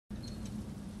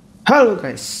Halo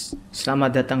guys,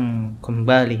 selamat datang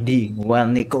kembali di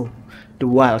Wild Nico, the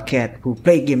Wild Cat who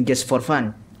play game just for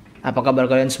fun. Apa kabar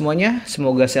kalian semuanya?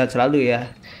 Semoga sehat selalu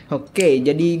ya. Oke,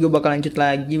 jadi gue bakal lanjut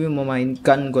lagi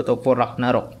memainkan God of War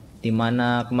Ragnarok,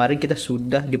 dimana kemarin kita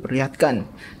sudah diperlihatkan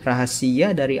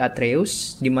rahasia dari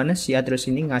Atreus, dimana si Atreus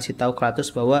ini ngasih tahu Kratos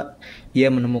bahwa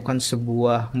dia menemukan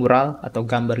sebuah mural atau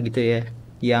gambar gitu ya,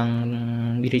 yang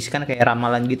berisikan kayak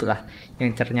ramalan gitulah, yang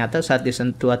ternyata saat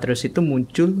disentuh Atreus itu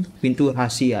muncul pintu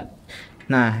rahasia.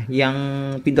 Nah, yang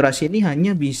pintu rahasia ini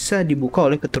hanya bisa dibuka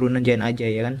oleh keturunan giant aja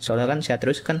ya kan, soalnya kan si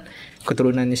Atreus kan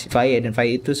keturunannya si Faye, dan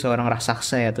Faye itu seorang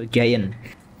raksasa ya, atau giant.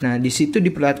 Nah, di situ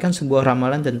diperlihatkan sebuah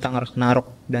ramalan tentang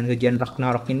Ragnarok, dan kejadian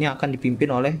Ragnarok ini akan dipimpin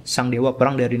oleh sang dewa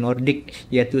perang dari Nordik,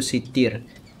 yaitu si Tyr.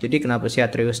 Jadi kenapa si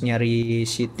Atreus nyari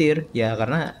si Tyr? Ya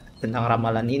karena tentang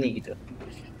ramalan ini gitu.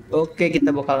 Oke,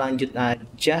 kita bakal lanjut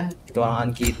aja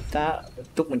petualangan kita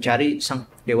untuk mencari sang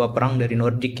dewa perang dari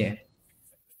Nordik ya.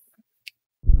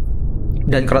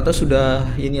 Dan Kratos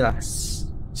sudah inilah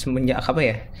semenjak apa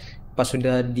ya? Pas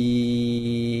sudah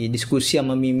di diskusi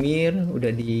sama Mimir,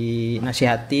 udah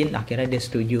dinasihatin, akhirnya dia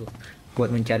setuju buat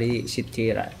mencari si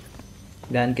Tira.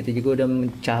 Dan kita juga udah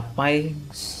mencapai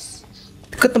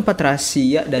ke tempat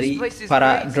rahasia dari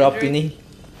para Dwarf ini,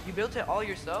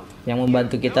 yang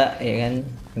membantu kita ya kan,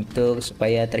 untuk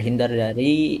supaya terhindar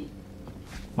dari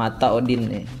mata Odin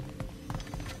nih.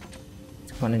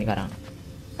 Mana nih sekarang?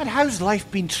 And how's life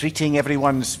been treating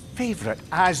everyone's favorite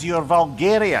Azure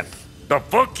Vulgarian? The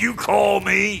fuck you call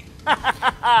me?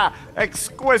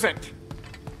 Exquisite.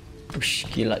 Ush,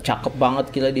 gila, cakep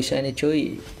banget gila desainnya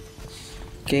cuy.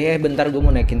 Oke, bentar gue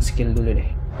mau naikin skill dulu deh.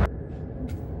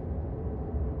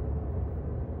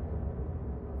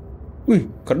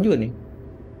 Wih, keren juga nih.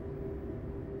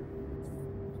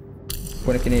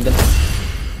 Gue naikin ini dulu.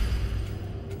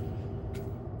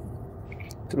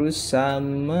 Terus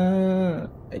sama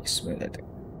X-Men attack.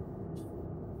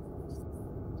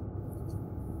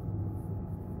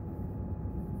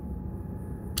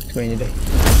 Coba ini deh.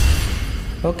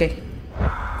 Oke.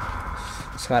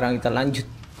 Sekarang kita lanjut.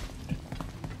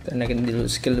 Kita naikin dulu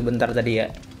skill bentar tadi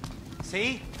ya.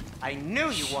 See? I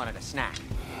knew you wanted a snack.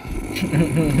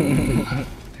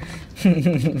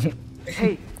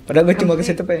 Hey, Padahal gue cuma ke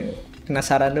situ pengen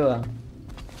penasaran doang.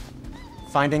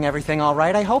 Finding everything all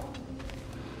right, I hope?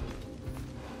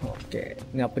 Oke,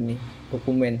 ini apa nih?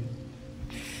 Dokumen.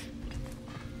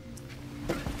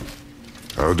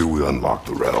 How do we unlock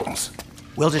the realms?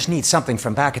 We'll just need something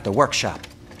from back at the workshop.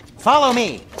 Follow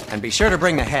me, and be sure to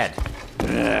bring the head.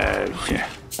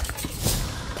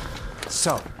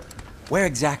 So, where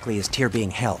exactly is Tyr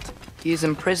being held? he's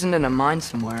imprisoned in a mine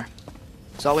somewhere.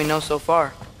 That's all we know so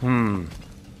far.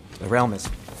 The realm is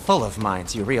full of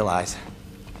mines, you realize.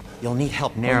 You'll need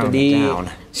help narrowing Jadi it down.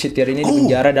 si Tyr ini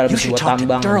dipenjara dalam you should sebuah talk to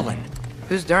tambang. Derlin.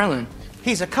 Who's Darlin?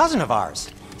 He's a cousin of ours,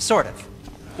 sort of.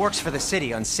 Works for the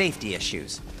city on safety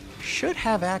issues. Should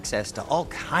have access to all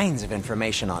kinds of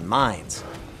information on mines.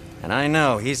 And I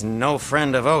know he's no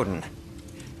friend of Odin.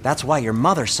 That's why your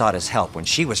mother sought his help when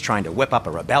she was trying to whip up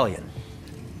a rebellion.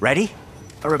 Ready?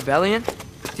 A rebellion?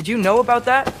 Did you know about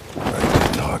that? I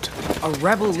did not. A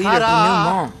rebel leader who knew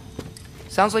Mom.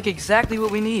 Sounds like exactly what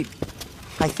we need.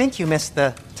 I think you missed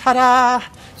the ta-da!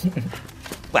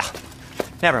 Well,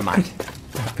 never mind.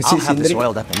 I'll have this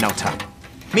oiled up in no time.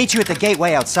 Meet you at the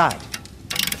gateway outside.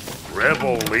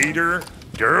 Rebel leader?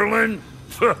 Derlin?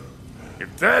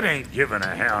 If that ain't giving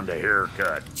a hound a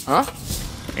haircut. Huh?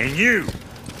 And you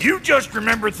just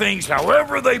remember things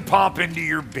however they pop into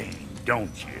your being, don't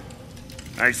you?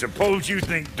 I suppose you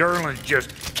think Derlin's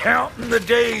just counting the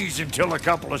days until a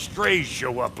couple of strays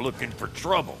show up looking for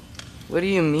trouble. What do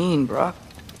you mean, Brock?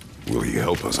 Will you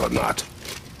help us or not?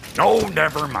 Oh,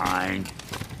 never mind.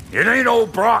 It ain't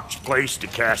old Brock's place to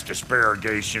cast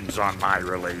aspersions on my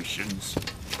relations.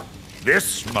 This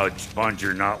smudge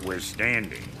sponger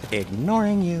notwithstanding.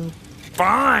 Ignoring you.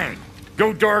 Fine!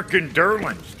 Go darken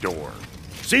Derlin's door.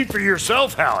 See for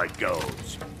yourself how it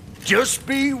goes. Just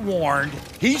be warned,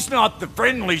 he's not the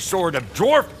friendly sort of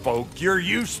dwarf folk you're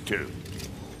used to.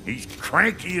 He's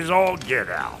cranky as all get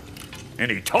out.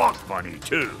 And he talk funny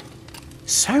too.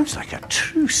 Sounds like a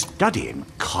true study in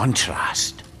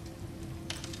contrast.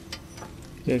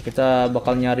 Oke, kita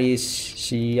bakal nyari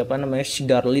si apa namanya, si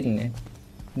Darlin ya.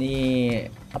 Ini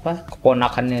apa,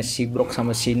 keponakannya si Brock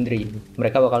sama Sindri.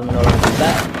 Mereka bakal menolong kita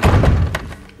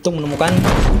untuk menemukan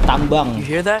tambang. You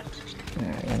hear that?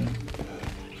 Nah, kan.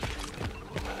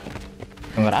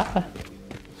 Dengar apa?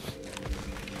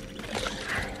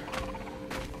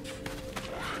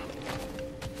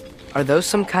 Are those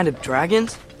some kind of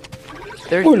dragons?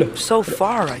 They're Oula. so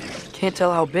far, I can't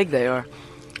tell how big they are.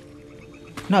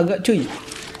 naga cuy.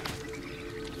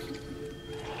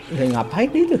 Udah ngapain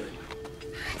itu?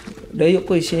 Udah yuk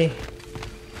ke sini.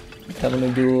 Kita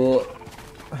menuju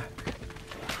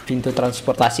pintu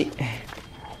transportasi.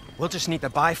 We'll just need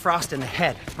the Bifrost in the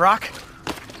head. Brock,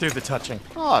 do the touching.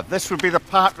 Oh, this would be the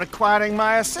part requiring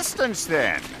my assistance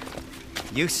then.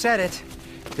 You said it.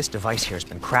 This device here has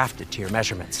been crafted to your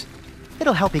measurements.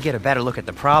 It'll help you get a better look at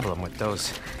the problem with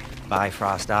those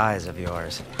Bifrost eyes of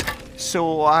yours.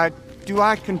 So, do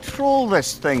I control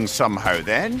this thing somehow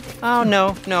then? Oh,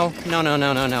 no.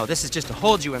 This is just to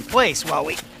hold you in place while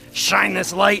we shine this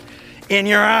light in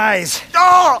your eyes.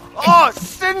 Oh,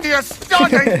 Cindy, you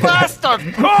stunning bastard!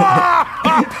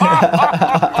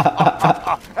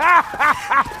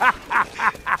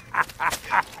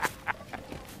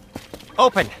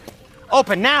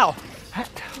 Open now!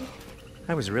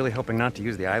 I was really hoping not to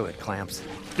use the eyelid clamps.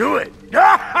 Do it.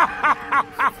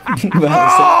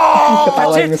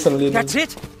 That's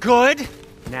it. Good.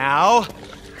 Now,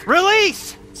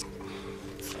 release!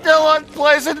 Still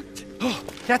unpleasant.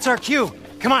 That's our cue.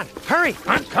 Come on, hurry.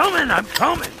 I'm coming.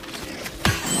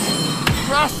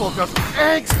 Russell just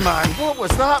eggs, man. What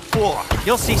was that for?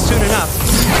 You'll see soon enough.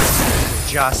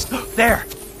 Just there.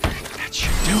 That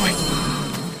should do it.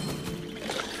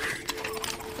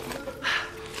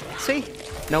 See?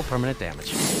 No permanent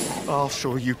damage. I'll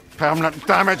show you permanent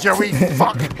damage, you wee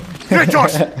fuck.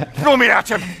 Kratos, throw me at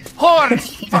him.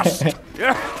 Horns first.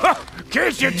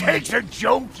 Guess you takes a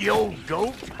joke, you old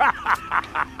goat.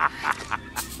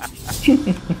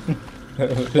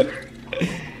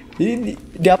 Ini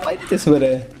diapain itu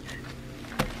sebenarnya?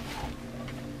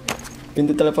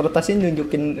 Pintu teleportasi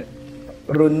nunjukin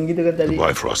rune gitu kan tadi. The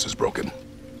Bifrost is broken.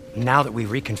 Now that we've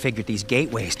reconfigured these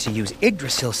gateways to use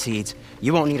Yggdrasil seeds,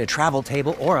 you won't need a travel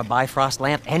table or a Bifrost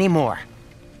lamp anymore.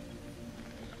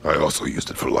 I also used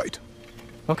it for light.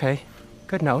 Okay,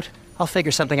 good note. I'll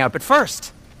figure something out, but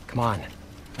first, come on,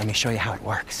 let me show you how it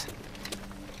works.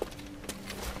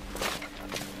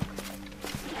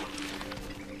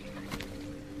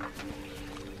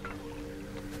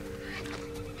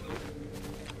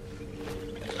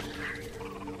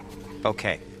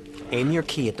 Okay. Aim your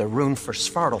key at the rune for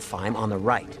Svartalfheim on the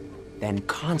right. Then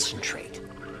concentrate.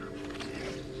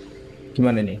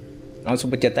 Gimana nih? Langsung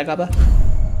pencet tab apa?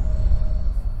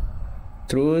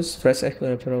 Terus press X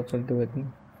for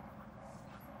button.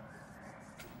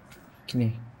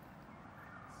 Gini.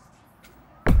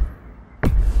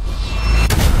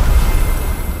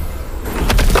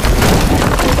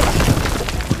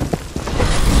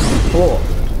 Oh.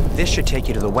 This should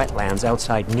take you to the wetlands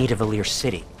outside Nioavellir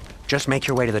city. Just make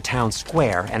your way to the town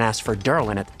square and ask for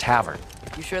Durlin at the tavern.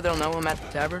 You sure they'll know him at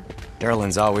the tavern?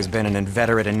 Durlin's always been an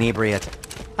inveterate inebriate.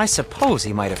 I suppose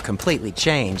he might have completely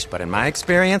changed, but in my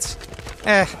experience,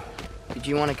 Did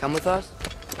you want to come with us?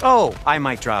 Oh, I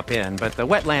might drop in, but the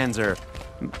wetlands are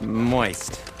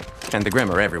moist. And the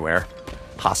Grim are everywhere.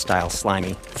 Hostile,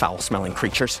 slimy, foul-smelling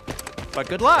creatures. But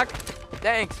good luck!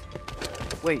 Thanks.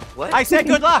 Wait, what? I said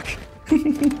good luck!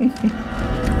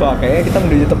 Wah, kayaknya kita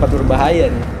menuju tempat berbahaya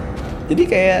nih. Jadi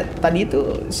kayak tadi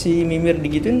itu si Mimir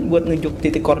digituin buat nunjuk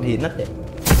titik koordinat ya.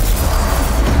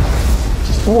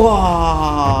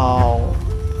 Wow.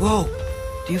 Whoa,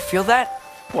 do you feel that?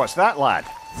 What's that, lad?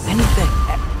 Anything,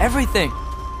 everything.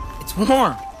 It's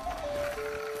warm.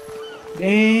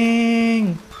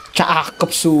 Deng.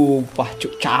 Cakep sumpah,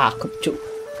 cuk. Cakep, cuk.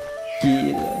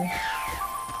 Gila.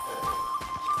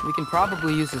 We can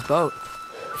probably use his boat.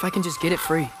 If I can just get it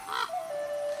free.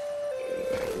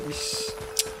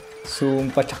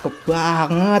 Sumpah cakep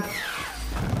banget.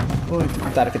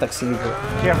 Bentar kita kesini bro.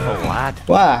 Careful, lad.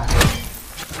 Wah.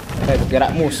 Kira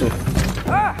musuh.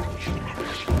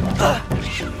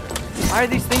 Why are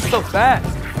these things so fast?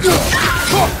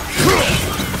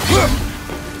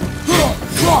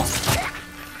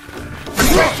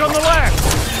 Switch on the left.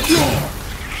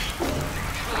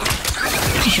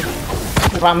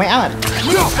 Ramai amat.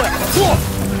 Left flank.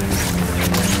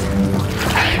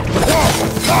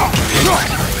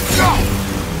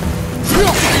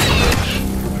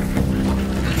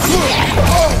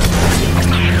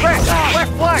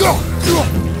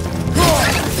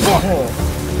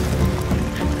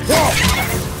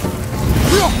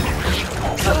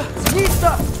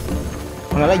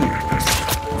 Mana lagi?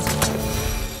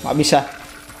 Nggak bisa.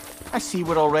 I see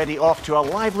we're already off to a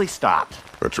lively start.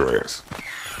 Atreus,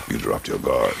 you dropped your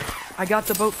guard. I got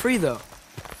the boat free though.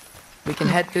 We can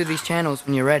head through these channels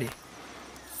when you're ready.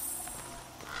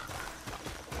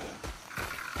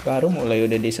 Baru mulai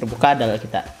udah diserbu kadal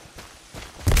kita.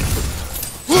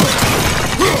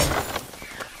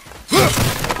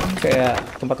 Kayak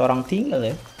tempat orang tinggal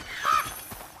ya.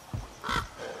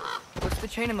 What's the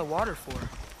chain in the water for?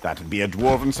 That'd be a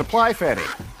dwarven supply ferry.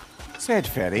 Said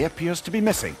ferry appears to be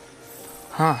missing.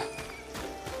 Huh.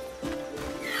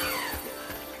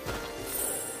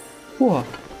 Wah,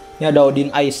 ini ada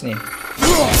Odin Ice nih.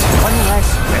 One less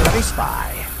ferry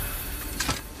spy.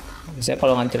 Biasanya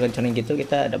kalau ngancur-ngancurin gitu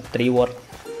kita dapat reward.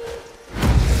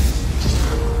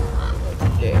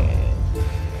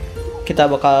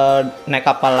 Kita bakal naik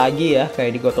kapal lagi ya,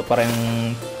 kayak di God of War yang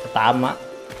pertama.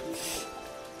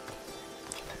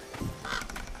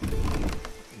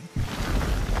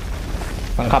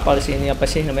 Kapal di sini apa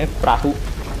sih namanya? Perahu.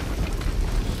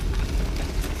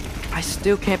 I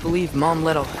still can't believe Mom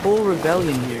led a whole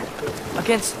rebellion here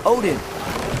against Odin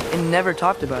and never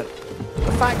talked about it.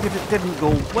 The fact that it didn't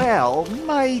go well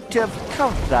might have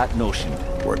covered that notion.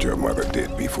 What your mother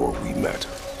did before we met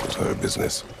was her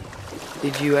business.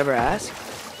 Did you ever ask?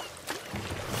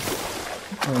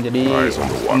 Jadi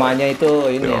emaknya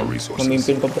itu ini ya,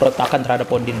 memimpin pemberontakan terhadap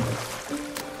Odin.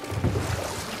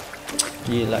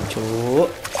 Gila cu,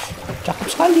 cakep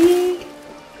sekali.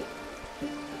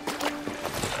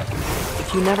 If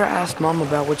you never asked Mom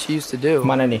about what she used to do,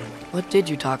 Mana nih? what did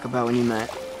you talk about when you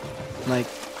met? Like,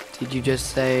 did you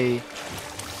just say,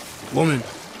 "Woman,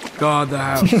 guard the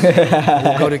house.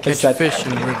 We'll go to catch fish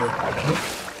in the river,"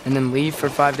 and then leave for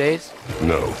 5 days?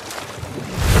 No.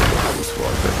 I was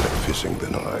far better at fishing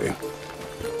than I.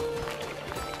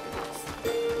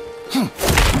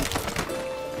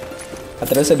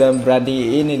 Atreus sudah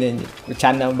berani ini nih,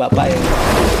 bercanda sama bapaknya.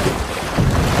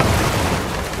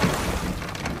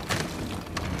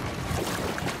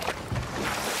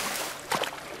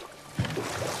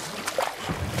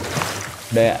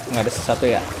 Udah ya, nggak ada sesuatu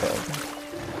ya.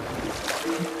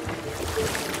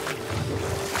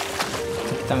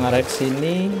 Kita ngarek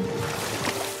sini.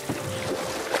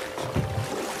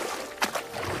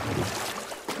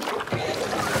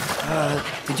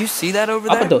 Did you see that over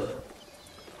Apa there? tuh?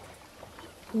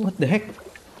 What the heck?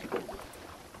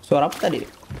 Suara apa tadi?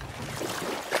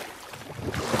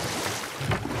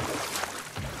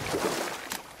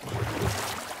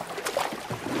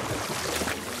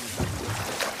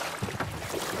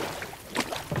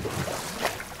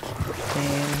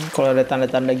 Kalau ada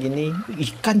tanda-tanda gini,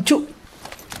 ikan cuk.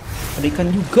 Ada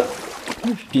ikan juga.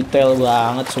 Detail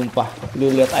banget sumpah.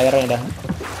 Lu lihat airnya dah.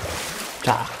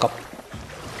 Cakep.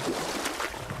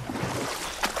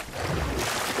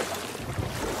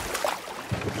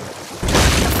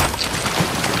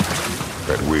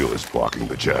 That wheel is blocking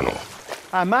the channel.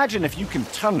 I imagine if you can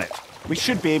turn it, we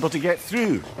should be able to get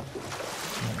through.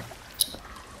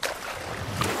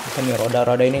 Kan nih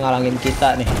roda-roda ini ngalangin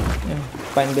kita nih.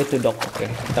 Find way to dock. Oke,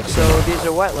 kita So kesini. these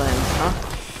are wetlands, huh?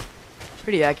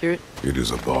 Pretty accurate. It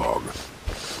is a bog.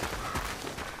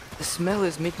 The smell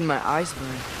is making my eyes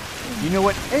burn. You know,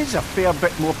 it is a fair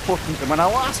bit more potent than when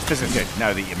I last visited,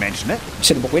 now that you mention it.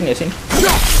 Bisa dibukuin ya sini?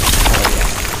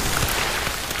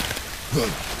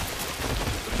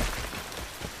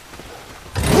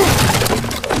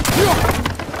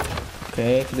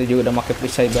 Oke, kita juga udah pakai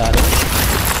perisai baru.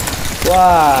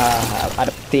 Wah,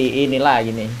 ada peti ini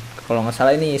lagi nih. Kalau nggak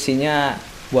salah ini isinya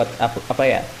buat apa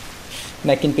ya?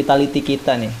 Naikin vitality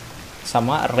kita nih.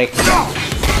 Sama rek.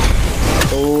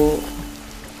 Satu,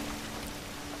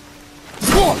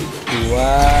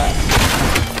 dua,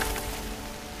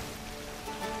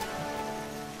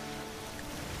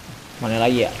 mana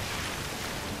lagi ya?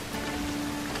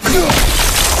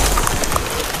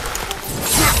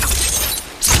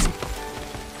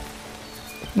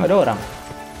 Nggak ada orang.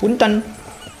 Punten.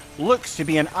 Looks to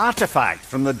be an artifact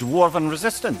from the Dwarven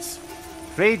resistance.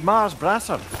 Mars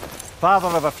Brasser,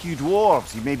 father of a few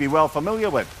dwarves you may be well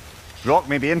familiar with. Rock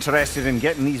may be interested in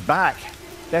getting these back.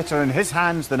 Better in his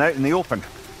hands than out in the open.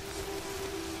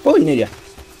 Oh, ini dia.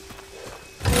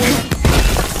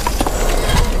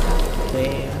 Oke.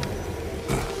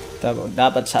 Kita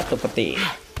dapat satu peti.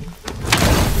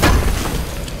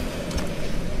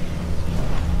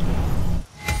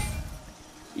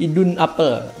 Idun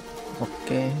apel.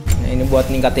 Oke. Nah, ini buat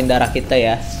ningkatin darah kita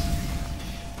ya.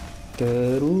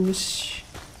 Terus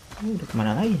udah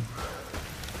kemana lagi?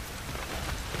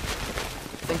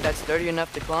 Think that's dirty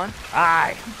enough to climb?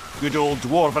 Aye, good old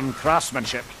Dwarven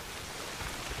craftsmanship.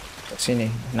 Sini,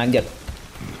 nanjat.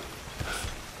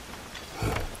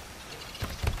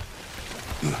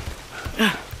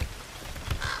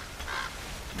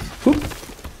 Hup.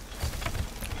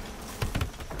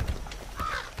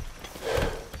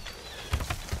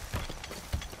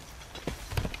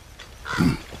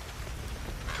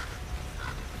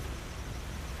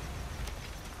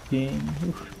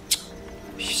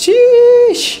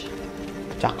 Shish.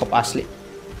 Cakep asli.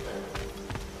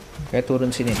 Kayak turun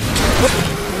sini.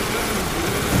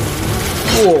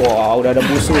 Wah, udah ada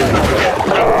musuh.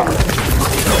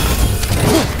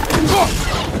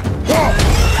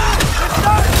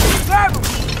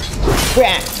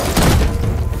 Wah.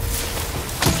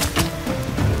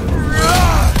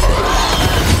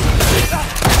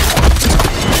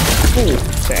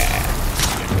 Set.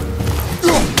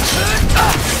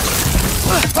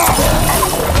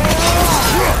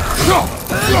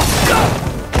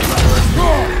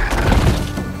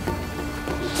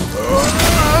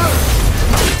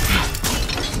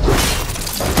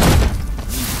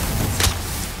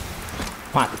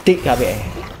 Mati KB.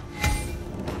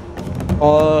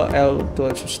 All L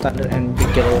to standard and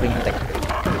big ring attack.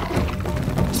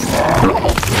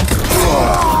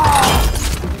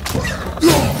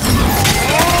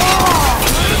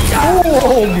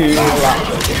 Oh gila,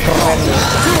 keren.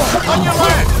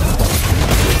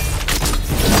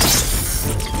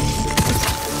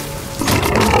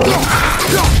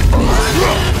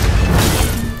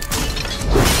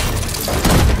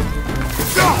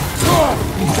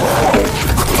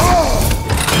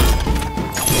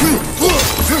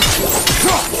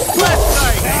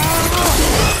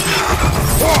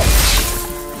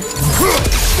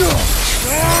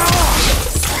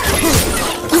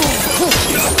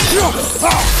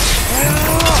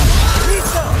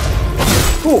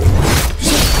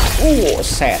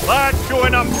 Set.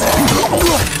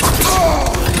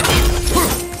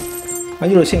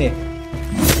 Maju dulu sini.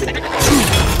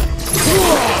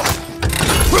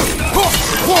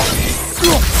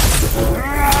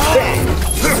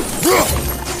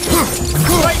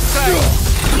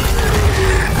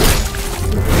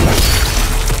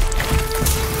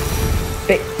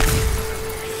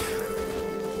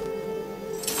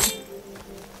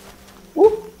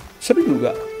 Seru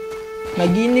juga. Nah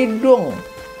gini dong.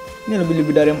 Ini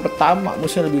lebih dari yang pertama,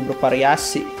 musuhnya lebih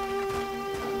bervariasi.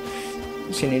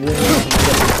 Sini dulu.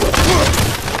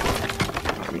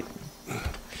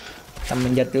 Kita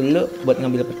menjat dulu buat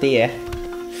ngambil peti ya.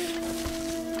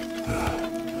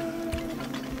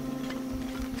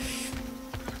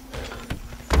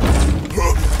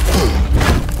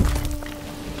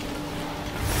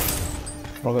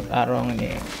 Roket arong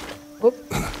ini.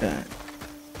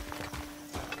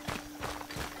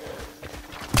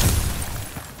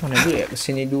 Mana dulu ya?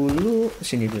 Kesini dulu,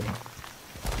 sini dulu.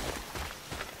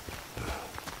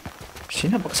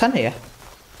 Sini apa kesana ya?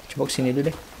 Coba kesini dulu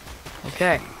deh.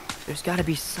 Okay, there's gotta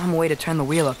be some way to turn the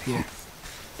wheel up here.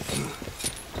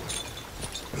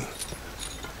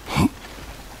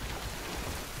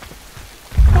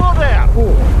 Hello there!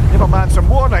 Give a man some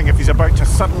warning if he's about to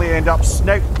suddenly end up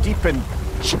snout deep in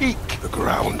cheek. The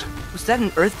ground. Was that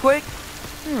an earthquake?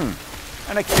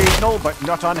 An occasional but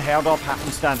not unheard of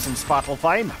happenstance in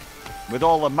Svartalfheim. With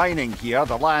all the mining here,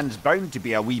 the land's bound to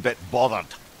be a wee bit bothered.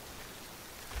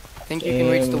 Think you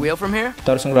can reach the wheel from here?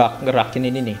 Kita harus ngerakin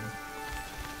ini nih.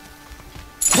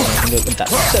 Tunggu bentar.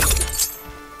 Set.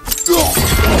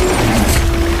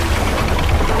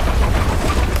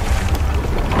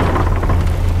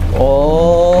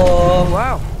 Oh,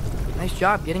 wow. Nice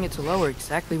job getting it to lower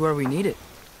exactly where we need it.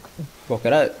 gua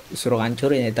kira suruh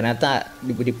ngancurin ya, ternyata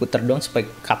diputer doang supaya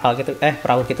kapal kita,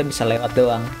 perahu kita bisa lewat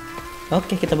doang.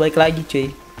 Oke, kita balik lagi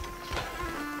cuy.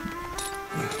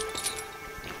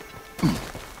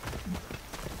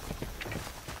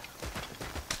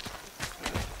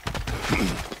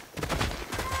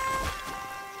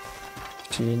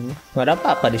 Sini, nggak ada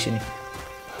apa-apa di sini.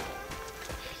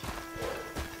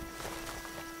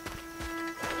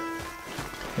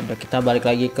 Udah, kita balik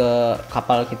lagi ke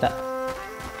kapal kita.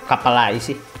 Kapal lagi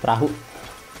sih, perahu.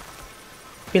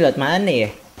 Tapi lihat mana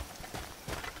ya?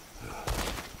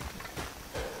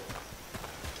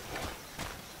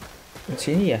 Di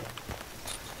sini ya?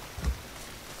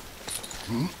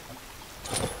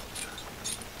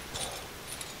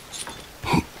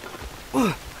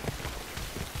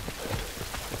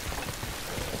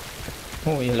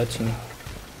 Oh iya, lihat sini.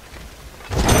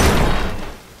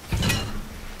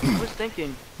 I was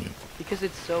thinking, because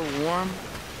it's so warm,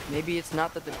 maybe it's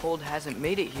not that the cold hasn't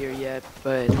made it here yet,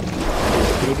 but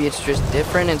maybe it's just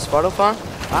different in Svartalfheim?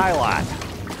 Aye, lad.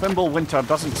 Fimbulwinter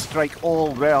doesn't strike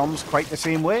all realms quite the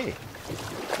same way.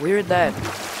 Weird that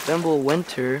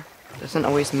Fimbulwinter doesn't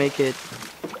always make it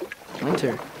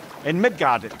winter. In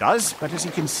Midgard it does, but as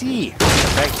you can see, the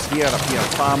effects here appear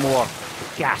far more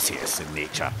gaseous in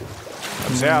nature.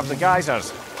 Observe the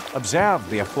geysers. Observe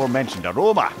the aforementioned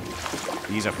aroma.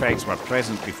 These effects were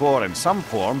present before in some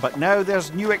form, but now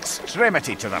there's new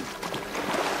extremity to them.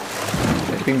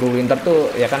 Fimbulwinter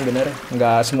tuh ya kan bener,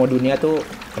 nggak semua dunia tuh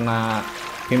kena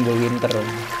Fimbulwinter.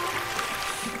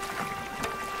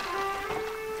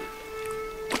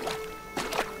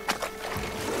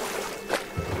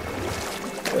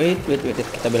 Wait.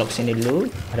 Kita belok sini dulu.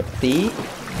 Ada peti.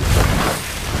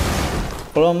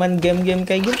 Kalau main game-game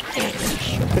kayak gitu,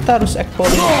 kita harus explore,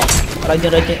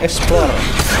 rajin-rajin explore.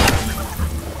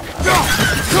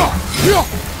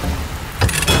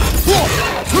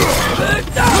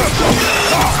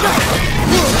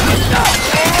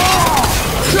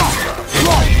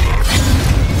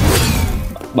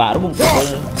 Baru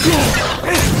mumpul.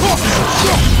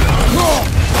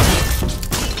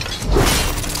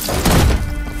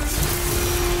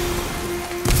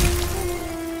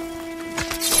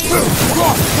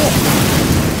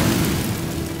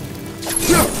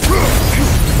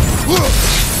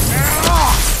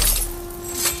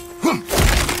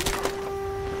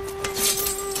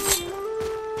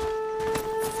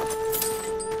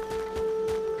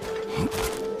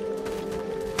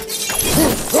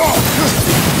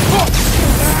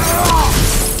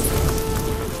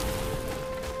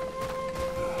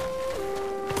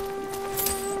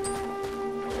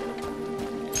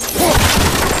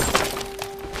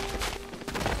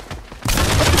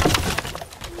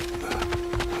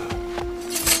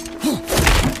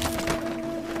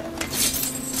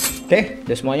 Oke,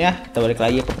 udah semuanya. Kita balik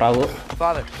lagi ke perahu.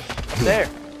 Father, there.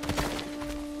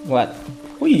 What?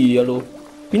 Oh iya lu.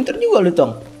 Pinter juga lu,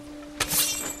 Tong.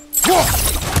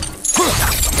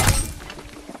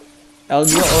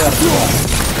 L2 R2.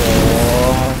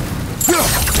 Oh.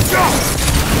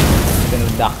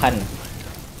 Ledakan.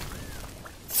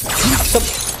 Sep.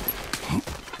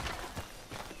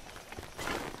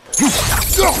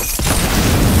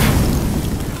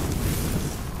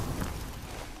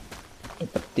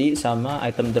 Peti sama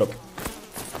item drop.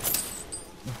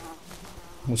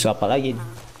 Musuh apa lagi?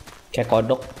 Kayak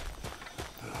kodok.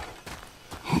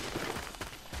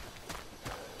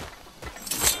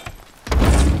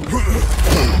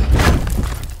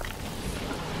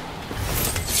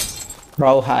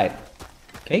 Rawhide.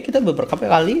 Kayaknya kita beberapa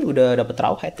kali udah dapet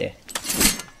rawhide ya.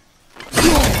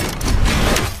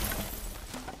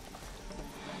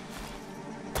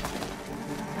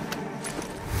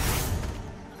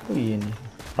 Oh iya nih,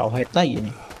 rawhide lagi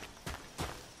nih.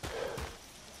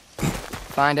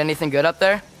 Find anything good up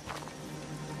there?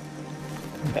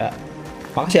 Ya,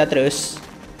 makasih Atreus.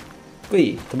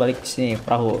 Wih, terbalik ke sini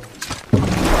perahu.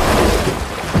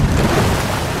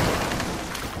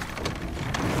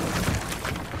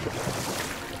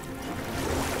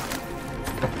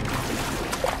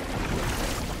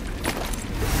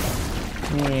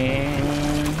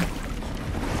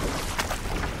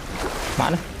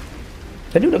 Mana?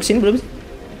 Tadi udah kesini belum sih?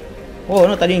 Oh,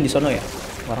 no, tadi yang di sono ya.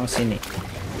 Orang sini.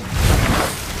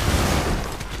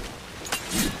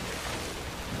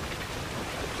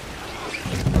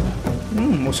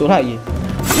 Musuh lagi.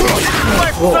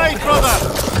 Oh.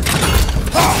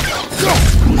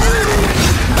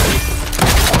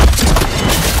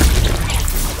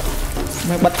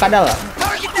 Hebat kadal lah.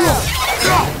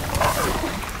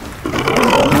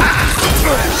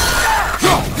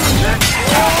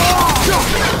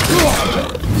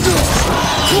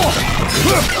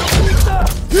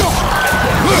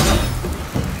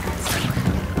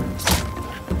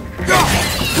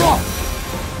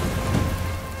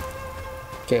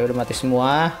 Oke, udah mati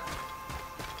semua.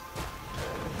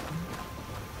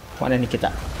 Mana nih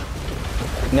kita?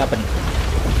 Ini apa nih?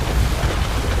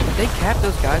 They cap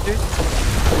those geysers?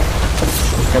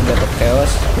 Cap Battle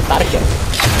Chaos. Tarik ya?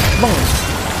 Bang.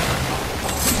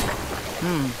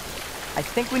 I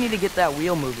think we need to get that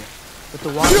wheel moving. With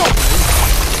the water.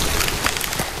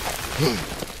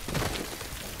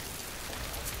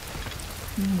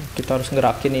 Kita harus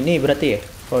ngerakin ini berarti ya?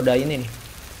 Roda ini nih.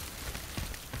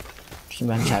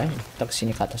 Gimana caranya? Kita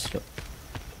kesini ke atas dulu.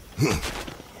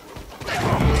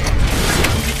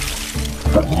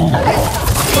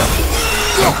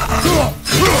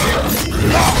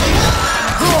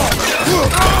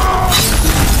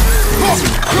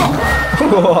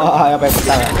 Wah, apa yang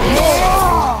pertama?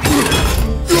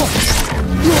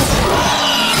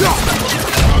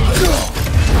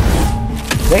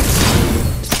 Baik.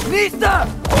 Nista!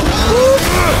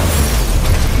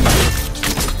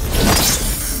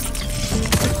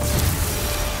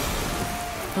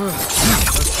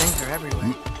 Those things are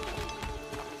everywhere.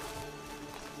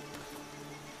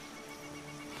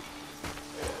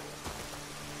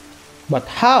 But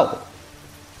how?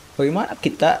 Bagaimana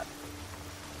kita?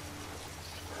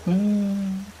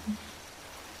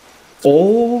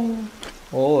 Oh,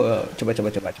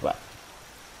 coba.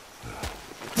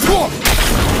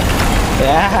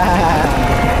 Ya.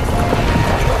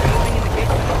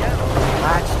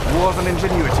 That's dwarven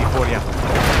ingenuity for you.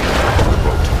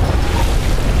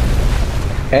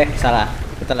 Salah.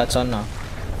 Kita lihat sono.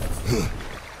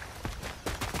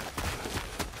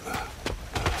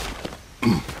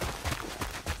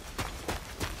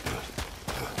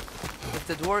 If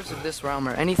the dwarves of this realm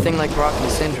are anything like Rock and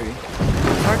Sindri,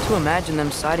 it's hard to imagine them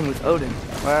siding with Odin.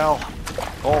 Well,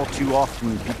 all too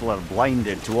often people are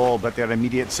blinded to all but their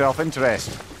immediate self-interest.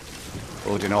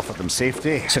 Odin offered them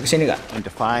safety, Bisa kesini gak? and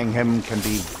defying him can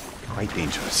be quite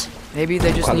dangerous. Maybe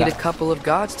they just need a Kagak. couple of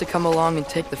gods to come along and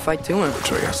take the fight to him.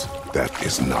 Atreus, that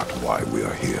is not why we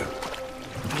are here.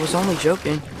 I was only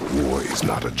joking. War is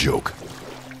not a joke,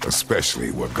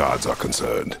 especially where gods are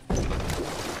concerned.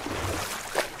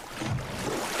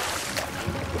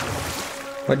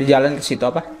 Mau di jalan ke situ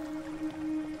apa?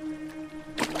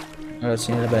 Oh,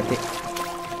 sini lah berarti.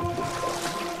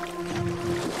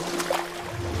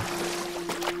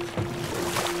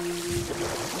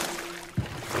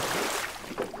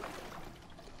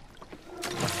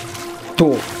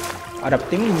 Tuh, ada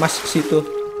peti emas ke situ.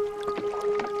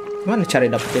 Gimana cara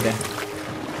dapetinnya?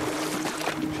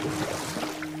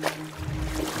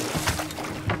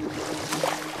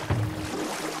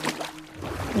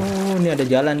 Oh, ini ada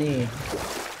jalan nih.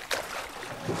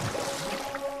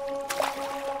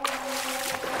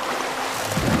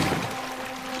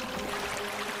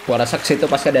 Gua rasa ke situ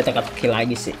pasti ada teka-teki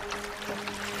lagi sih.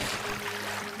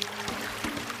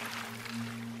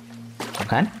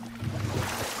 Kan?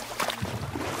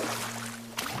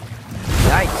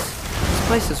 Yikes. This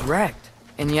place is wrecked.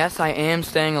 And yes, I am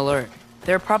staying alert.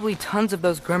 There are probably tons of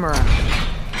those Grim around.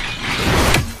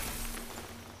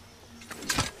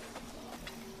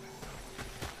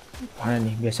 Mana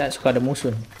nih? Biasa suka ada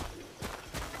musuh.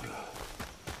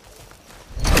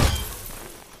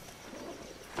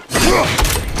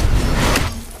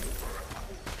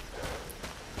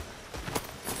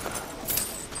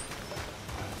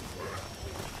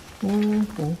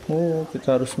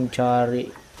 Kita harus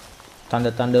mencari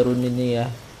tanda-tanda rune ini ya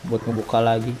buat ngebuka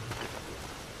lagi.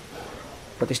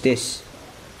 What is this?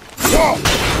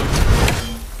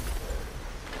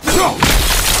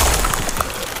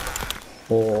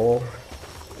 Oh,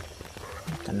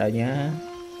 tandanya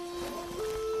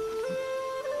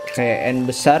kayak N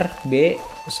besar, B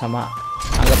sama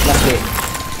anggaplah B.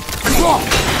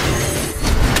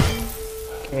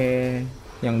 Oke,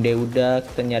 yang D udah,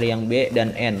 kita nyari yang B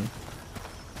dan N.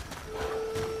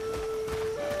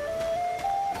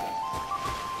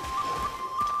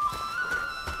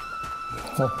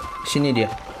 Oh, sini dia.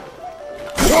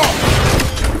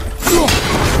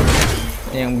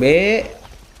 Yang B.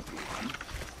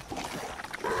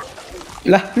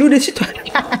 Lah, lu di situ.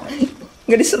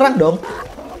 Nggak diserang dong.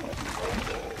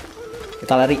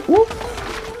 Kita lari.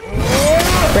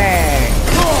 Bang.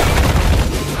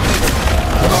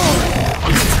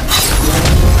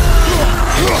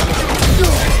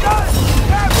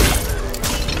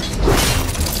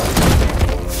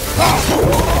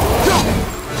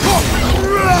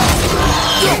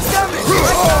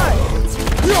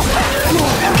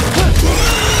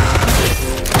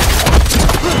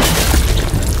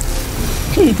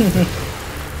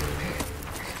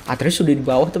 Atreus sudah di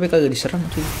bawah tapi kagak diserang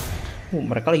cuy.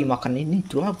 Mereka lagi makan ini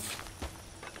dwarf.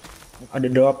 Ada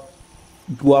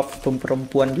dwarf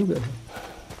perempuan juga.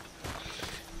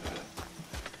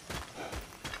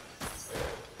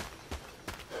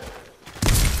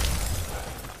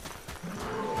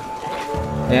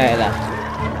 Ya elah.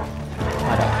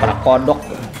 Ada para kodok.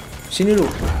 Sini lu.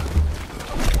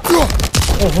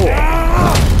 Oh,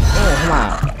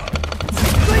 mah.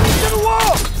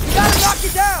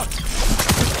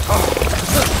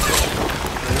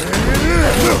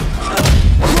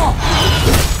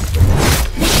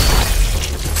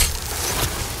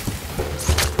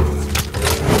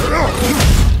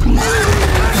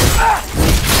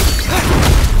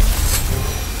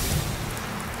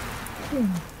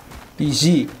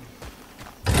 Easy.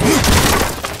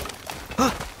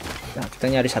 Nah, kita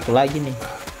nyari satu lagi nih.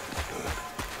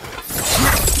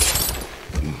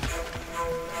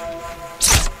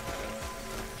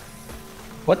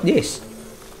 What this?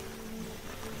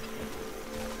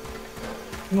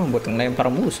 Ini buat ngelempar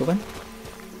musuh kan?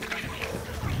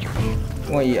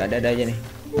 Oh iya, ada aja nih.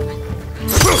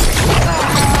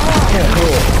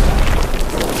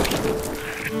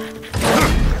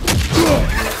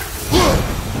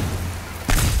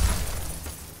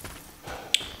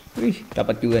 Wih,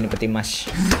 dapat juga nih peti emas.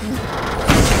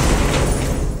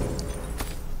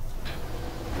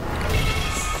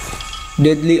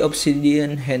 Deadly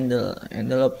obsidian handle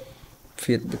of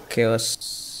feed the chaos.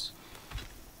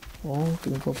 Oh,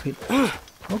 think of it.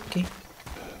 Oke.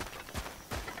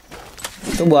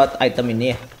 Itu buat item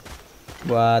ini ya.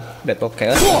 Buat battle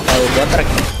chaos atau buat track.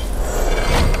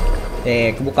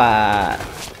 Kebuka.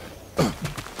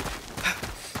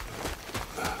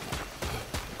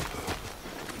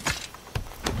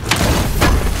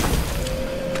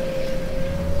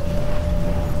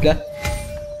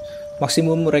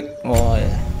 Maksimum rek. Oh ya.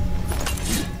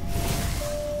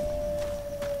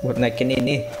 Buat naikin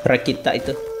ini rek kita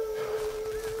itu.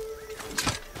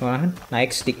 Malahan naik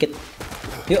sedikit.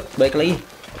 Yuk, balik lagi.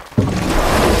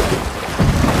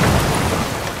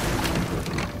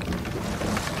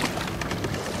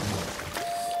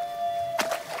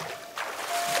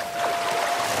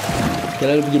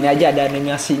 Kalau begini aja ada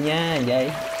animasinya, Jay.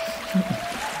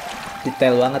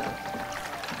 Detail banget.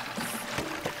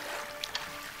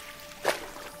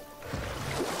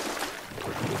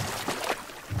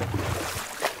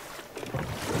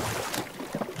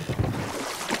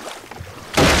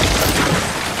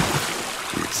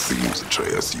 It seems,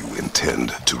 Atreus, you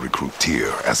intend to recruit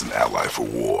Tyr as an ally for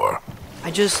war.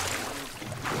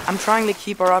 I'm trying to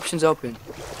keep our options open.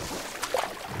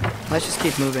 Let's just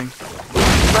keep moving.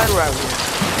 Glad we're out here,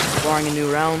 exploring a new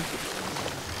realm.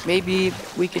 Maybe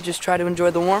we could just try to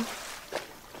enjoy the warmth?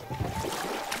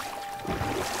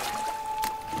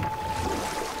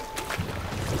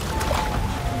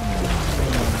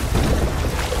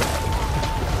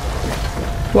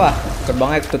 Wah,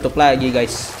 gerbangnya ketutup lagi,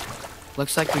 guys.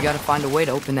 Looks like we gotta find a way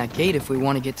to open that gate if we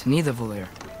want to get to Nioavellir.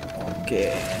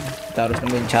 Oke, kita harus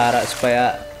nemuin cara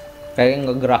supaya kayak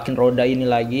ngegerakin roda ini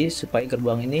lagi supaya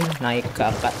gerbang ini naik ke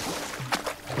atas.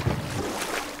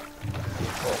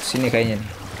 Sini kayaknya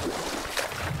nih.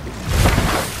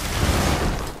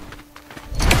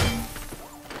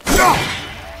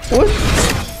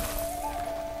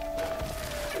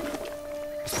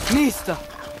 Mista!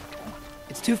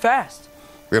 It's too fast.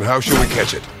 Then how shall we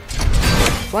catch it?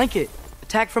 Flank it.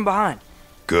 Attack from behind.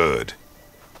 Good.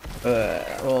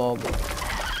 Oh,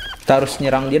 kita harus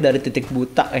nyerang dia dari titik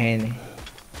buta ini.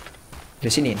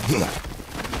 Dari sini nih.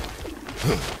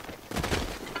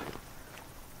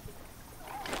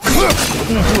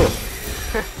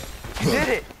 You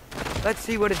did it. Let's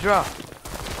see what it dropped.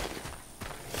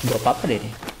 Drop apa deh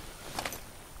ini?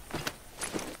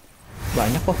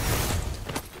 Banyak kok.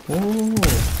 Oh,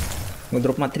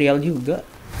 ngedrop material juga.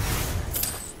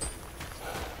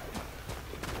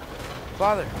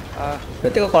 Father,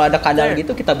 Berarti kalau ada kadal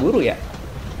gitu kita buru ya?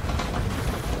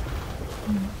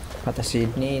 Kata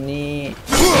sini ini.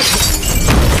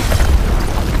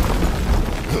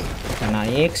 Kita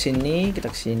naik sini, kita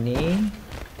ke sini.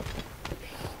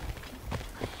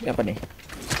 Ini apa nih?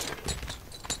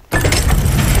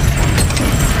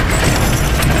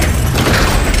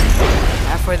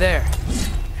 halfway there.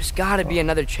 There's gotta be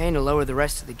another chain to lower the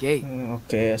rest of the gate.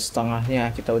 Oke,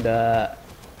 setengahnya kita udah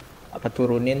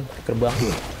turunin gerbang.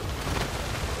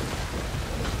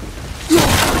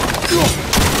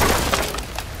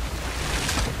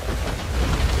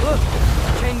 Look,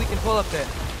 chain we can pull up there.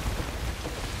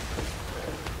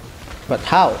 But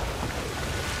how?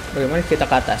 Bagaimana kita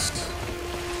ke atas?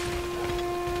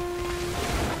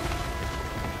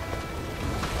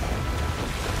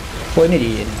 Oh, ini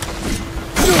dia.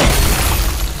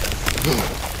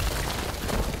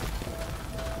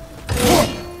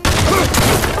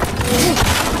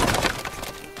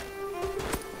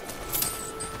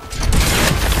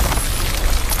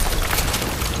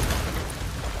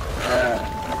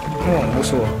 Oh,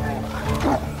 musuh.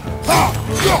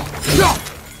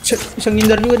 Bisa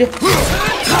ngindar juga dia.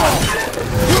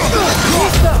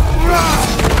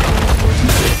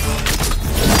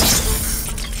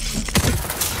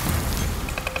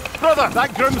 Brother, that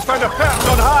groom's found a perch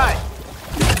on high!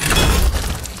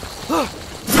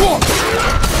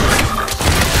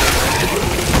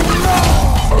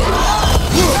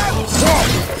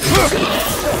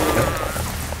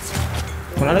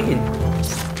 Mana lagi?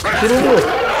 Turun lu.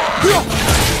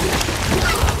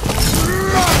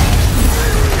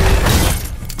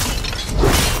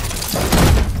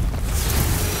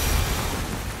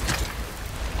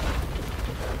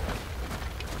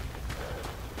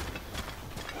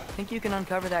 Think you can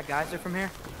uncover that geyser from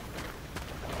here?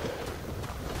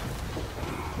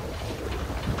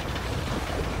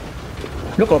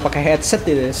 Lu kalau pakai headset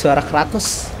itu suara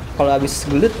Kratos kalau habis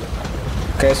gelut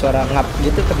kayak suara ngap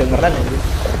gitu kedengeran ya.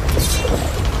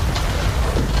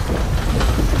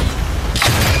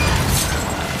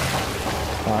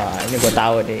 Wah, ini gue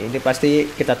tahu deh. Ini pasti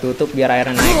kita tutup biar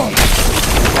airnya naik.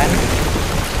 Kan?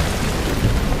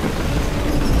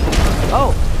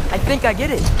 Oh, I think I get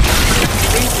it.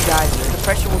 Raise the geyser, the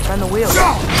pressure will turn the wheel.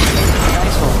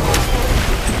 Nice one.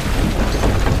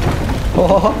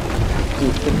 Oh,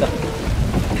 gitu dah.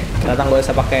 Ternyata nggak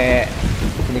usah pakai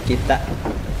ini kita,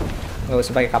 nggak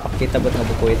usah pakai kapak kita buat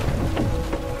ngebukuin.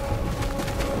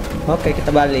 Oke,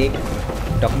 kita balik.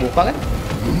 Udah kebuka kan?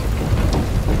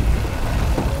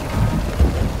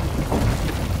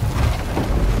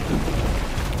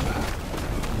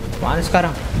 Mana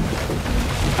sekarang?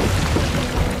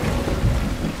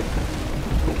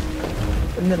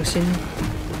 bener sini.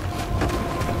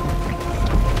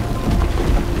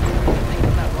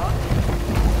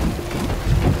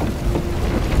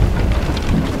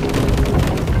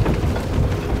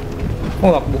 Oh,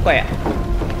 nggak buka ya?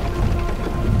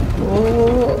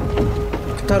 Oh,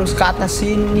 kita harus ke atas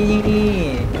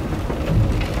sini.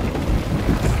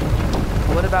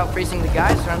 What about freezing the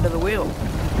guys under the wheel?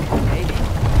 Maybe.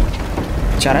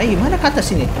 Caranya gimana ke atas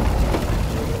sini?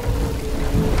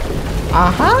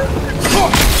 Aha.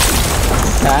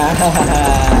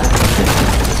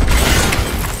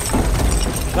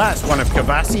 That's one of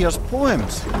Cavassier's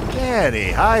poems. Very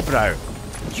highbrow.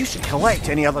 You should collect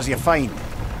any others you find.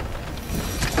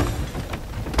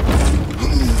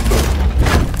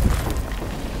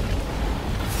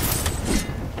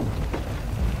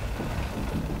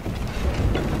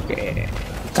 Oke,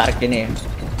 tarik ini.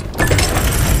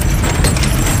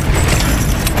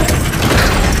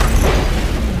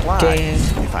 Oke.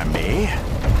 If I may,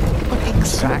 what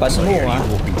exactly are you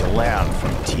hoping to learn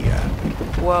from Tyr?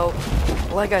 Well,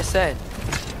 like I said,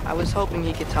 I was hoping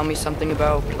he could tell me something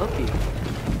about Loki.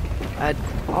 I'd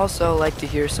also like to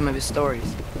hear some of his stories.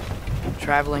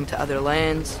 Traveling to other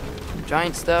lands,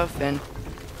 giant stuff, and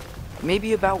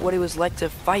maybe about what it was like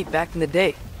to fight back in the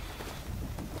day.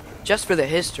 Just for the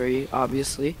history,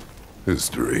 obviously.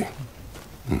 History.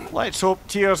 Let's hope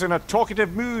Tyr's in a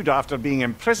talkative mood after being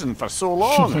imprisoned for so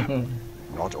long.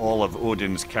 Not all of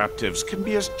Odin's captives can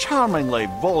be as charmingly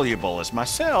voluble as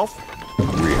myself.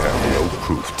 We have no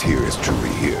proof Tyr is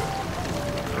truly here.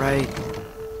 Right.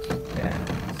 Ya.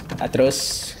 Nah,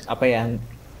 terus apa ya?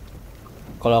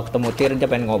 Kalau ketemu Tyr dia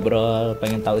pengen ngobrol,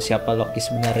 pengen tahu siapa Loki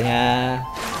sebenarnya.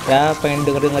 Ya pengen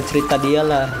denger cerita dia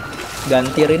lah.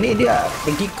 Dan Tyr ini dia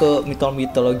pergi ke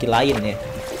mitologi lain ya.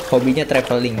 Hobinya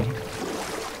traveling.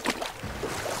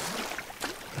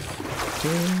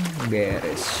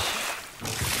 Beres.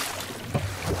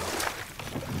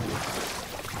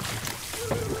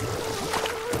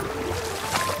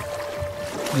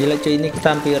 Gila cuy, ini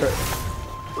kita hampir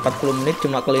 40 menit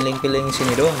cuma keliling-keliling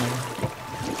sini doang.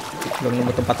 Belum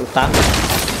nemu tempat utama.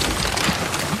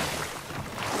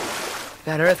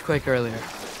 That earthquake earlier.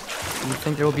 You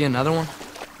think there will be another one?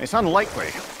 It's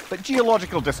unlikely, but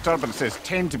geological disturbances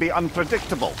tend to be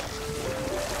unpredictable.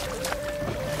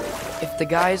 If the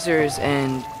geysers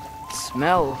and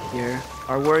smell here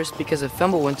are worse because of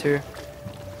Fimbulwinter,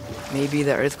 maybe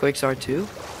the earthquakes are too?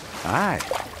 Aye,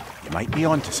 you might be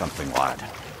onto something, lad.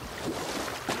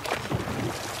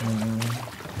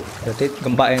 Berarti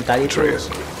gempa yang tadi itu Atreus,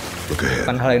 look ahead.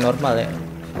 bukan hal yang normal ya.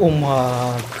 Oh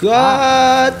my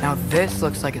god. Now this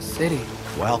looks like a city.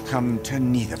 Welcome to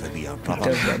Nioavellir,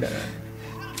 brother.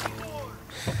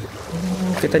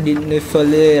 Kita di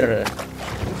Nioavellir.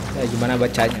 Ya, gimana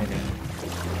bacanya?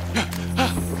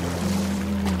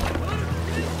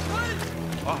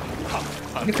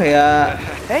 Ini kayak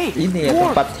ini ya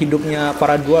tempat hidupnya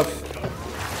para dwarf.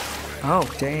 Oh,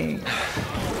 Dang.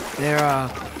 they're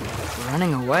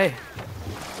running away.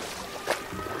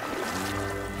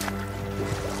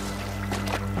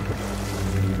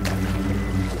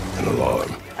 An alarm.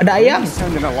 Ada ayam. I'd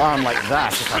sound an alarm like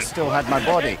that if I still had my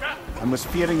body and was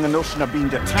fearing the notion of being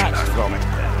detached from it.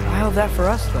 Why all that for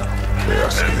us though? They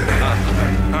are scared.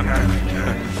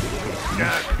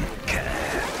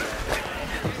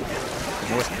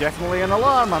 Most definitely an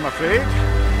alarm, I'm afraid.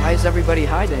 Why is everybody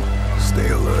hiding?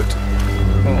 Stay alert.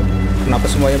 Oh, kenapa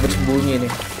semuanya bersembunyi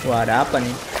nih? Wah, ada apa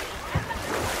nih?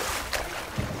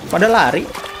 Pada lari.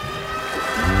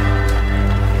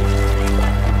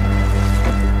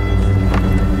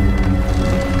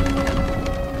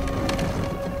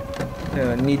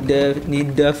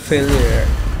 Nioavellir.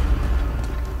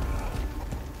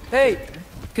 Hey,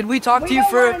 could we talk to you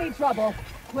for? Any trouble,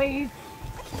 please.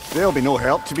 There'll be no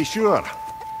help, to be sure.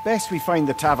 Best we find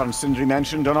the tavern Sindri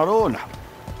mentioned on our own,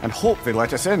 and hope they let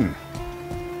us in.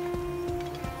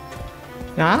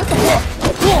 Nah,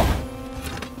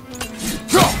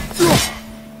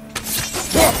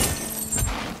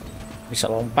 bisa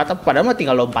lompat, apa padahal mah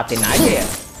tinggal lompatin aja ya.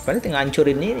 Padahal tinggal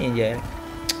hancurin ini aja.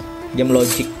 Jam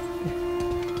logik.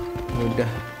 Udah.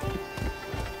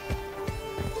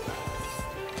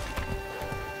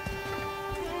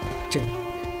 Cek.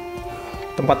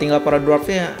 Tempat tinggal para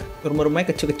dwarfnya rumah-rumahnya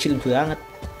kecil-kecil banget.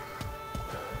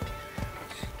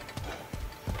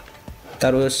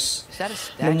 Terus Is that a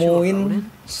statue of nemuin Odin?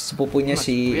 sepupunya Must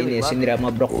si really ini love si it.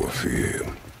 Niramalkan. Or fear.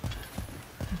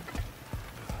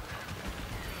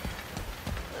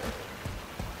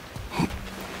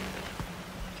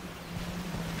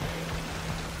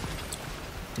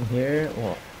 Here,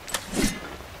 oh.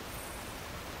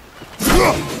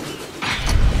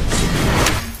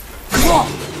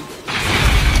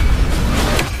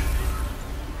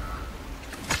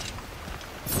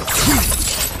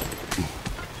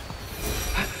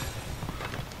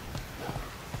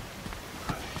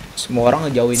 Semua orang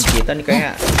ngejauhin kita nih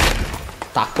kayak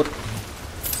takut.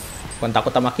 Bukan takut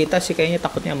sama kita sih, kayaknya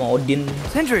takutnya sama Odin.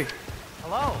 Sindri!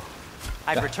 Hello.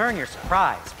 I'd return your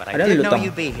surprise, but I Ada didn't lu, know Tom.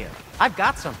 you'd be here. I've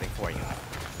got something for you.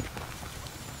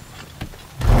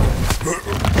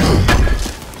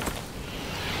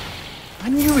 I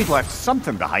knew we'd left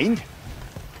something behind.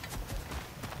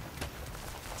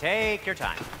 Take your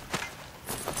time.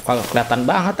 Kalau kelihatan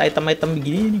banget item-item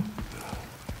begini nih.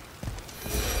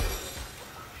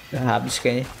 Udah habis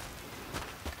kayaknya.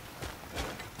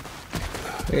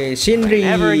 Sindri.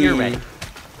 Whenever you're ready.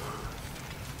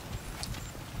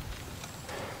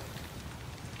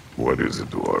 What is it,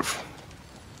 Dwarf?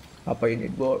 Apa ini,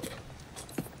 Dwarf?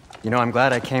 You know, I'm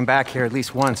glad I came back here at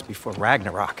least once before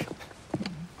Ragnarok.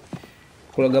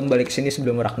 Keluarga balik sini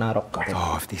sebelum Ragnarok.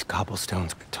 Oh, if these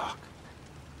cobblestones could talk.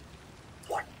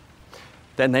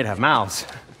 Then they'd have mouths.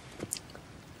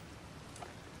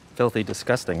 Filthy,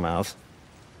 disgusting mouths.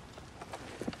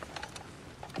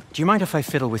 Do you mind if I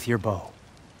fiddle with your bow?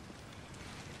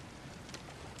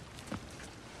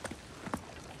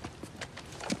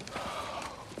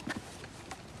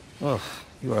 Oh,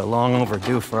 you are long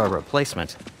overdue for a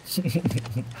replacement.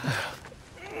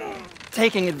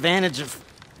 Taking advantage of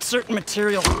certain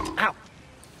material. Ow.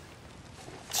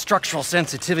 Structural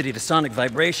sensitivity to sonic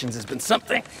vibrations has been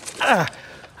something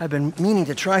I've been meaning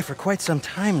to try for quite some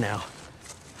time now.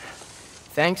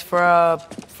 Thanks for,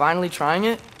 finally trying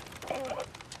it.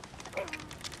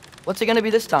 What's it gonna be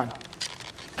this time?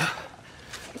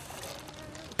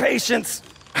 Patience.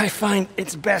 I find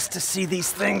it's best to see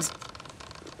these things,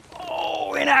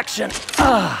 in action.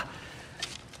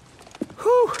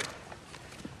 Whew.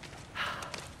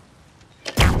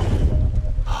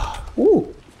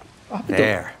 Apa tuh?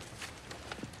 There.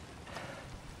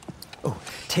 Oh,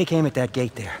 take aim at that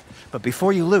gate there. But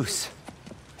before you loose,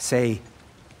 say,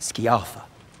 Skialfa.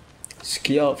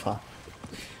 Skialfa.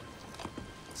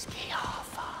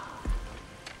 Skialfa.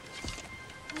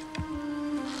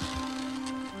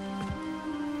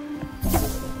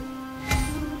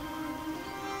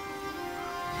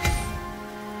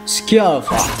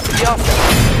 Skialfa.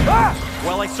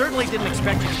 Well, I certainly didn't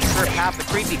expect you to trip half the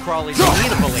creepy crawlies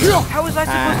immediately. How was I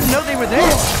supposed to know they were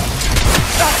there?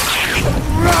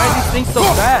 Why are these things so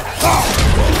bad?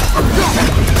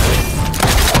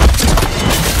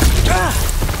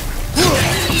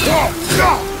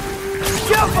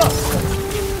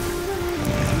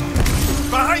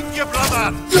 Behind you, brother!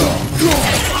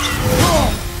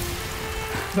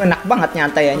 Enak banget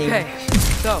nyantai anjing. Okay,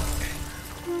 so,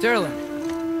 Derlin.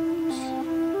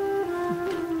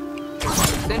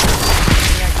 Any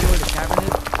idea where the tavern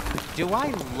is? Do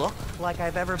I look like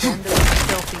I've ever been to this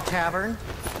filthy tavern?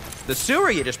 The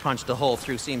sewer you just punched a hole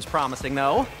through seems promising,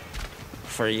 though.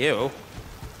 For you.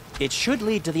 It should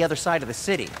lead to the other side of the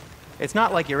city. It's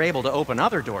not like you're able to open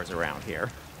other doors around here.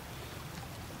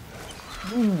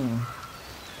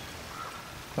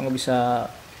 Kita nggak bisa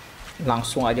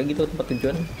langsung aja gitu tempat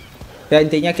tujuan. Ya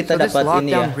intinya kita So this dapat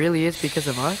ini ya. lockdown really is because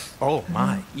of us? Oh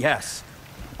my, yes.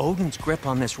 Odin's grip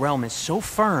on this realm is so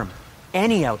firm,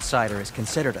 any outsider is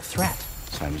considered a threat.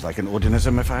 Sounds like an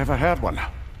Odinism if I ever heard one.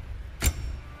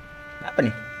 Apa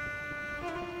nih?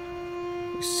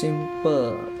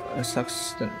 Simple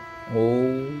substance.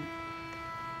 Oh.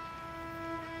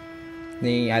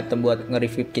 Nih item buat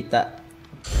nge-review kita.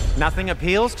 Nothing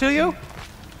appeals to you?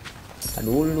 Tadi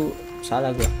dulu, salah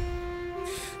gua.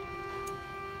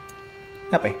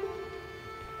 Apa ya?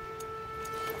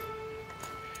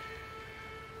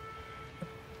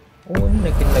 Oh, ini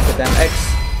naikin level X.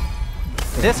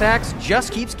 This axe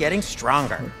just keeps getting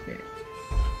stronger. Oke.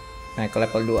 Naik ke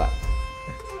level 2.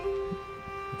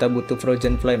 Kita butuh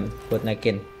Frozen Flame buat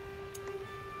naikin.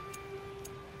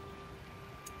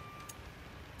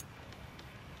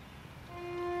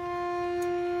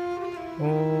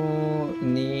 Oh,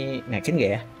 ini naikin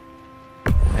gak ya?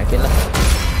 Naikin lah.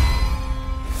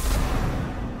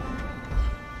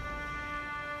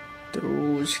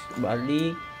 Terus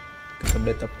balik ke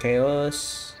Blade of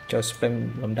Chaos. Chaos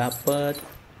Flame belum dapet.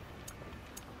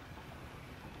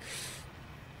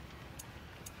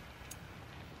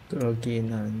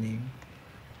 Original nih.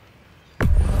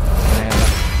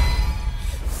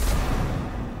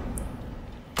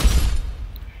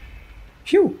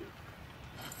 Phew.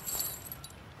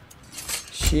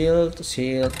 Shield.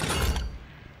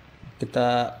 Kita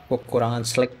kekurangan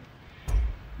slack.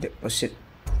 Deposit.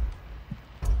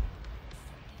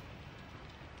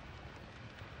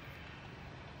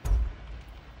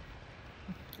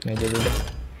 Nah, jadi udah.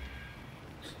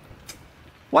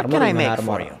 What can I make Armor.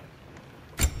 for you?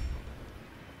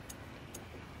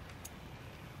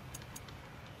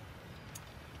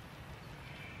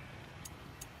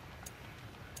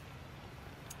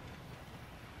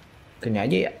 Gini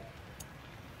aja ya.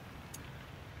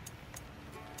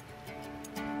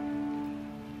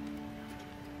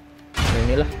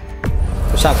 Inilah.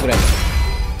 Susah aku lihat.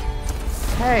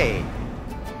 Hey,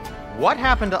 what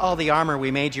happened to all the armor we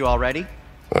made you already?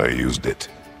 I used it.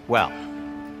 Well,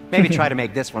 maybe try to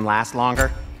make this one last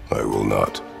longer. I will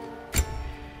not.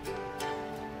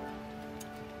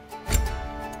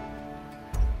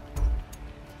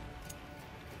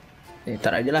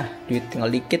 Ntar aja lah, duit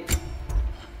tinggal dikit.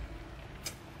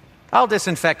 I'll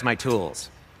disinfect my tools.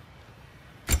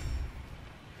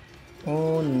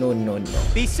 Oh no.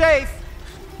 Be safe!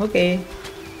 Oke.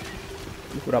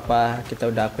 Berapa kita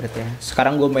udah upgrade ya.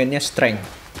 Sekarang gue mainnya strength.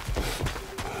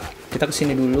 Kita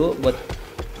kesini dulu buat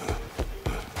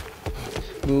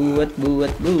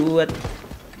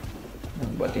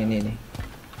ini nih.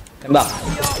 Tembak.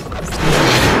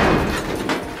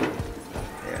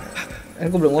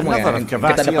 Gue belum ngomong ya.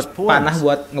 Kita dapat panah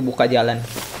buat ngebuka jalan.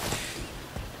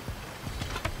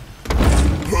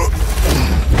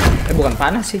 Bukan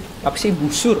panah sih, apa sih,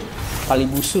 busur, kali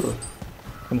busur.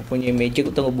 Mempunyai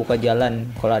magic untuk ngebuka jalan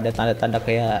kalau ada tanda-tanda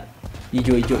kayak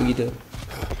hijau-hijau gitu.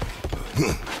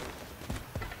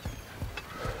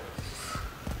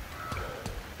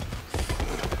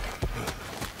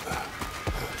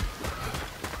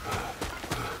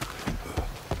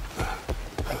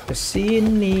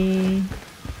 Kesini.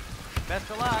 Best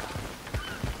of luck.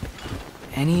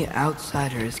 Any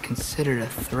outsider is considered a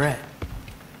threat.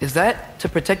 Is that to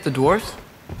protect the dwarves?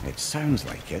 It sounds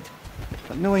like it.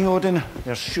 But knowing Odin,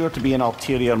 there's sure to be an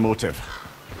ulterior motive.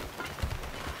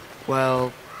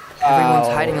 Well, everyone's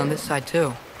hiding on this side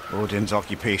too. Odin's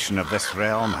occupation of this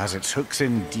realm has its hooks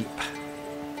in deep.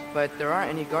 But there aren't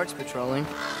any guards patrolling.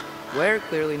 We're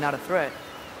clearly not a threat.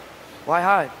 Why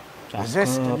hide?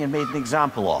 Resisting you're made an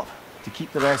example of, to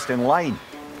keep the rest in line.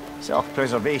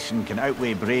 Self-preservation can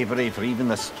outweigh bravery for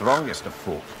even the strongest of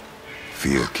folk.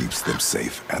 Fear keeps them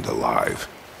safe and alive.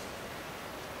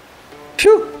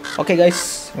 Oke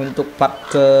guys, untuk part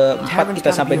keempat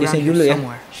kita sampai di sini dulu ya.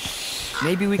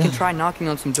 Maybe we can try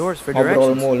knocking on some doors for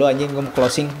Ngobrol directions. mulu anjing, gue mau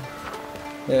closing.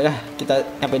 Ya, kita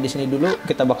sampai di sini dulu.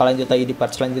 Kita bakal lanjut lagi di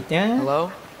part selanjutnya.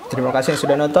 Hello? Terima kasih yang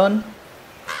sudah nonton.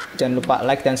 Jangan lupa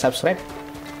like dan subscribe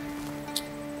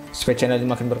supaya channel ini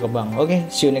makin berkembang. Oke,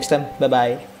 see you next time. Bye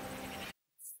bye.